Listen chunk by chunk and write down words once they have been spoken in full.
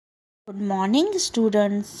Good morning,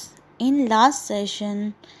 students. In last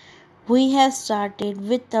session, we have started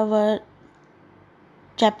with our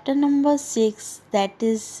chapter number 6, that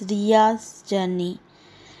is Riya's journey.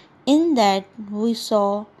 In that, we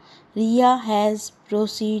saw Riya has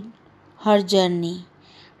proceeded her journey.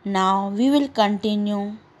 Now, we will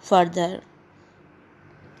continue further.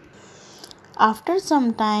 After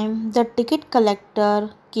some time, the ticket collector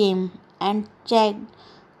came and checked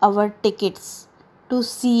our tickets to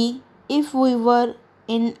see if we were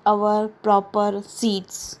in our proper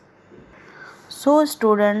seats. So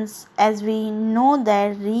students, as we know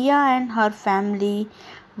that Riya and her family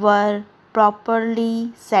were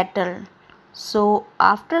properly settled. So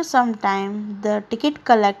after some time, the ticket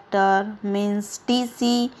collector means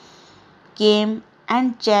TC came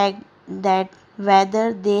and checked that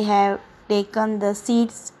whether they have taken the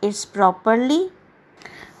seats is properly,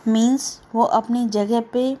 means वो अपनी जगह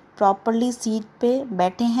पे properly seat पे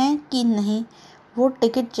बैठे हैं कि नहीं, वो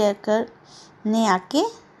टिकट चेकर ने आके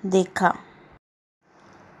देखा.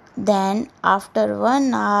 Then after 1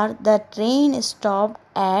 hour the train stopped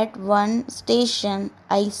at one station.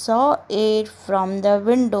 I saw it from the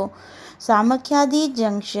window. Samakhyadi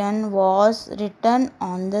Junction was written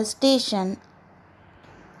on the station.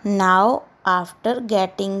 Now after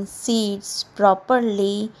getting seats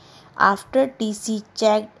properly, after TC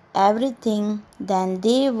checked everything, then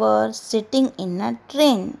they were sitting in a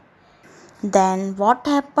train. Then what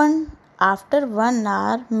happened? After 1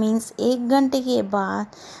 hour means 1 घंटे के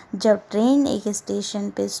बाद जब train एक station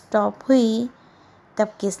पे stop हुई,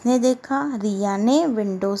 तब किसने देखा? रिया ने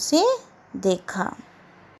विंडो से देखा.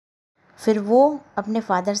 फिर वो अपने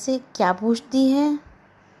फादर से क्या पूछती है?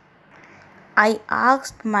 I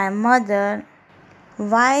asked my mother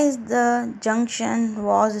why the junction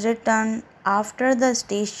was written after the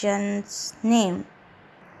station's name.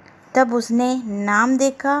 तब उसने नाम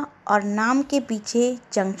देखा और नाम के पीछे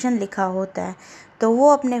जंक्शन लिखा होता है, तो वो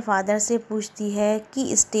अपने फादर से पूछती है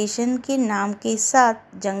कि स्टेशन के नाम के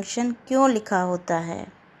साथ जंक्शन क्यों लिखा होता है.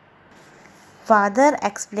 Father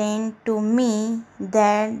explained to me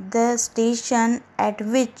that the station at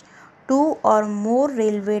which 2 or more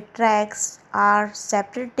railway tracks are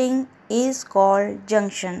separating is called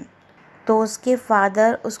junction. तो उसके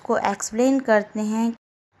फादर उसको एक्सप्लेन करते हैं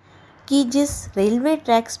कि जिस रेलवे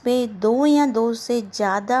ट्रैक्स पे 2 या 2 से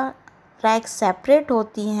ज़्यादा ट्रैक्स सेपरेट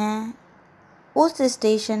होती हैं, उस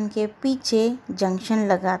स्टेशन के पीछे जंक्शन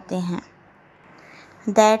लगाते हैं.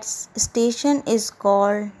 That station is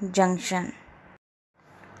called junction.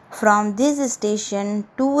 From this station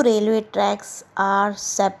 2 railway tracks are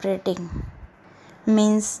separating.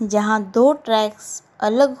 Means जहाँ 2 ट्रैक्स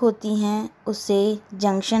अलग होती हैं उसे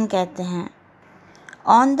जंक्शन कहते हैं.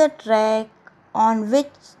 On the track on which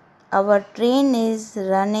our train is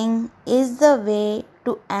running is the way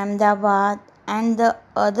to Ahmedabad and the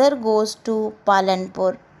other goes to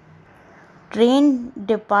Palanpur. Train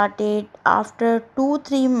departed after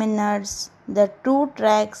 2-3 minutes. The 2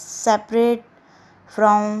 tracks separate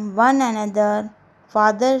from one another.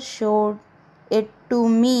 Father showed it to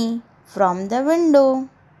me from the window.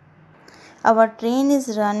 Our train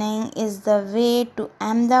is running is the way to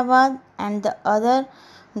Ahmedabad and the other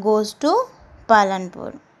goes to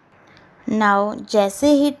Palanpur. Now जैसे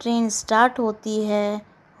ही train start होती है,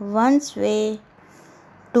 once way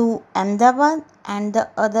to Ahmedabad and the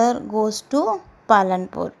other goes to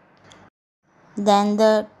Palanpur. Then the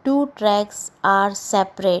 2 tracks are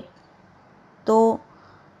separate. तो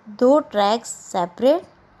 2 tracks separate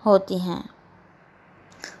होती हैं.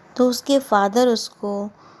 तो उसके father उसको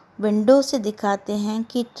window से दिखाते हैं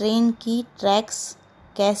कि ट्रेन की ट्रैक्स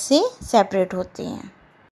कैसे सेपरेट होती हैं.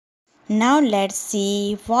 Now let's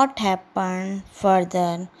see what happened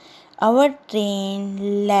further. Our train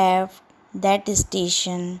left that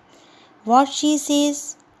station. What she says?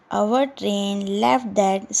 Our train left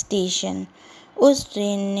that station. उस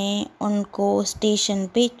ट्रेन ने उनको स्टेशन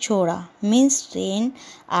पे छोड़ा. मीन्स ट्रेन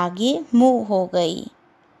आगे मूव हो गई.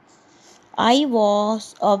 I was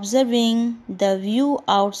observing the view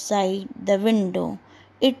outside the window.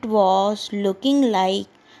 It was looking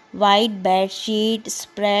like white bed sheet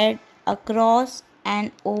spread across an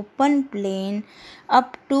open plain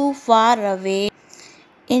up to far away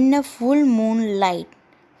in a full moonlight.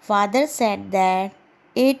 Father said that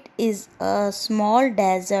it is a small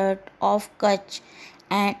desert of Kutch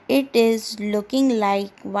and it is looking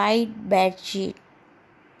like white bed sheet.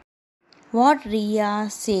 What Riya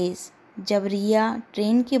says. जब रिया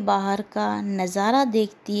train के बाहर का नज़ारा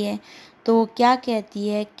देखती है तो वो क्या कहती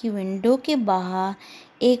है कि विंडो के बाहर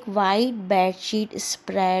एक वाइट बेडशीट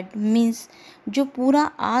स्प्रेड, मीन्स जो पूरा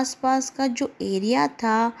आसपास का जो एरिया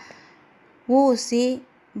था वो उसे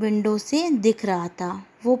विंडो से दिख रहा था,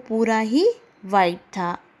 वो पूरा ही वाइट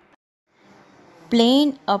था।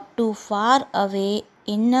 Plane up to far away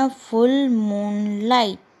in a full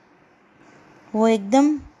moonlight, वो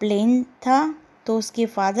एकदम प्लेन था। तो उसके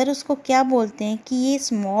फादर उसको क्या बोलते हैं कि ये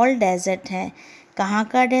स्मॉल डेजर्ट है। कहाँ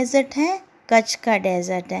का डेजर्ट है? कच्छ का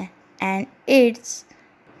डेजर्ट है। And it's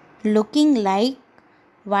looking like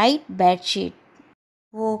white bedsheet,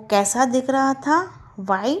 वो कैसा दिख रहा था?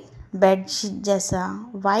 वाइट बेडशीट जैसा,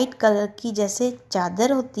 वाइट कलर की जैसे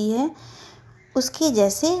चादर होती है उसके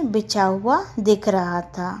जैसे बिछा हुआ दिख रहा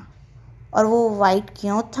था। और वो वाइट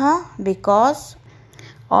क्यों था? Because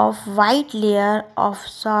of white layer of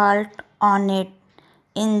salt on it.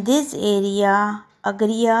 In this area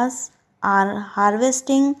agrias are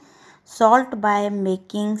harvesting salt by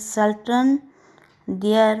making sultan.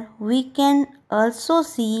 There we can also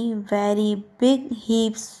see very big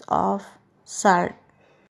heaps of salt.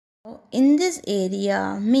 In this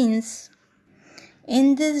area means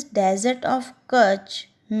in this desert of Kutch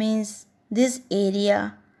means this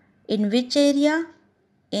area. In which area?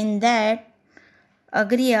 In that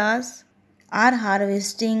agrias are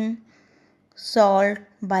harvesting salt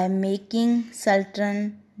by making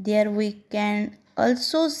sultan. There we can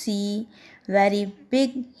also see very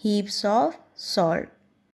big heaps of salt.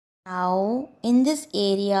 Now in this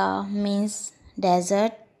area means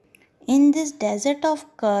desert. In this desert of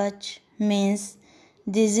Kutch means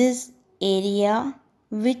this is area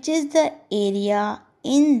which is the area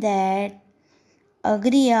in that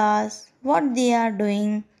agrias what they are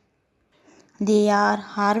doing. They are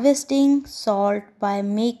harvesting salt by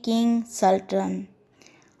making sultan.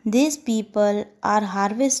 These people are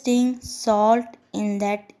harvesting salt in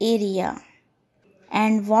that area.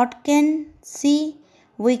 And what can see?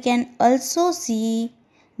 We can also see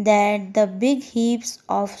that the big heaps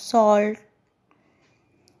of salt.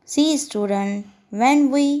 See student, when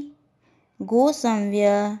we go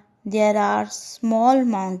somewhere there are small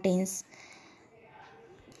mountains.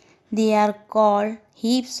 They are called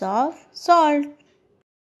heaps of salt.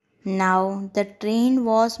 Now the train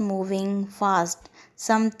was moving fast.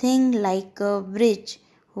 Something like a bridge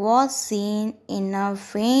was seen in a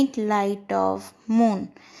faint light of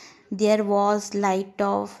moon. There was light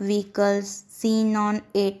of vehicles seen on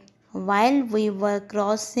it. While we were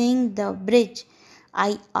crossing the bridge,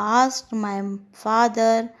 I asked my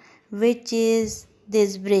father, which is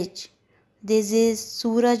this bridge? This is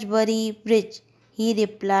Surajbari Bridge. He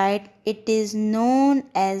replied, it is known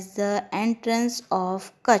as the entrance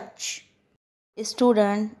of Kutch.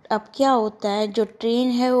 Student, अब क्या होता है, जो train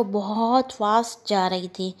है वो बहुत fast जा रही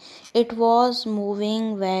थी. It was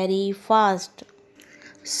moving very fast.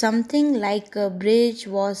 Something like a bridge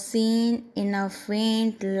was seen in अ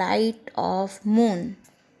फेंट लाइट ऑफ मून.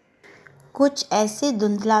 कुछ ऐसे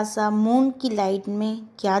धुंधला सा मून की लाइट में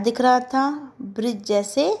क्या दिख रहा था? ब्रिज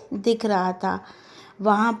जैसे दिख रहा था.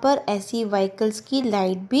 वहाँ पर ऐसी व्हीकल्स की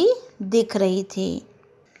लाइट भी दिख रही थी.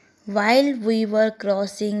 While we were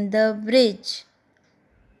crossing the bridge,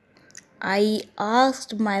 I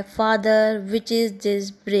asked my father, which is this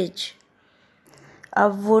bridge?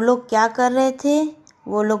 अब वो लोग क्या कर रहे थे?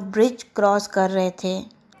 वो लोग ब्रिज क्रॉस कर रहे थे.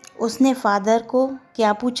 उसने फादर को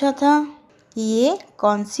क्या पूछा था? ये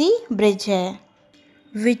कौन सी ब्रिज है?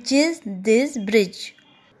 Which is this bridge?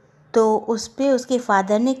 तो उस पे उसके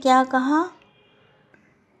फादर ने क्या कहा?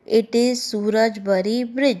 It is सूरजबरी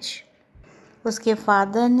bridge. उसके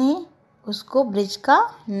फादर ने उसको ब्रिज का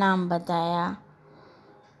नाम बताया.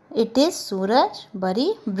 It is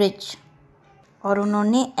सूरजबरी bridge. और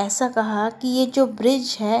उन्होंने ऐसा कहा कि ये जो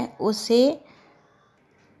ब्रिज है उसे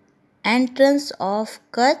एंट्रेंस ऑफ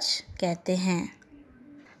कच्छ कहते हैं.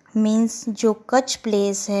 मीन्स जो कच्छ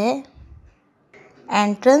प्लेस है,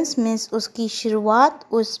 एंट्रेंस मीन्स उसकी शुरुआत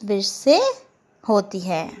उस ब्रिज से होती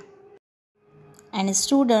है. And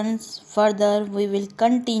students, further we will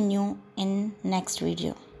continue in next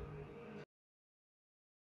video.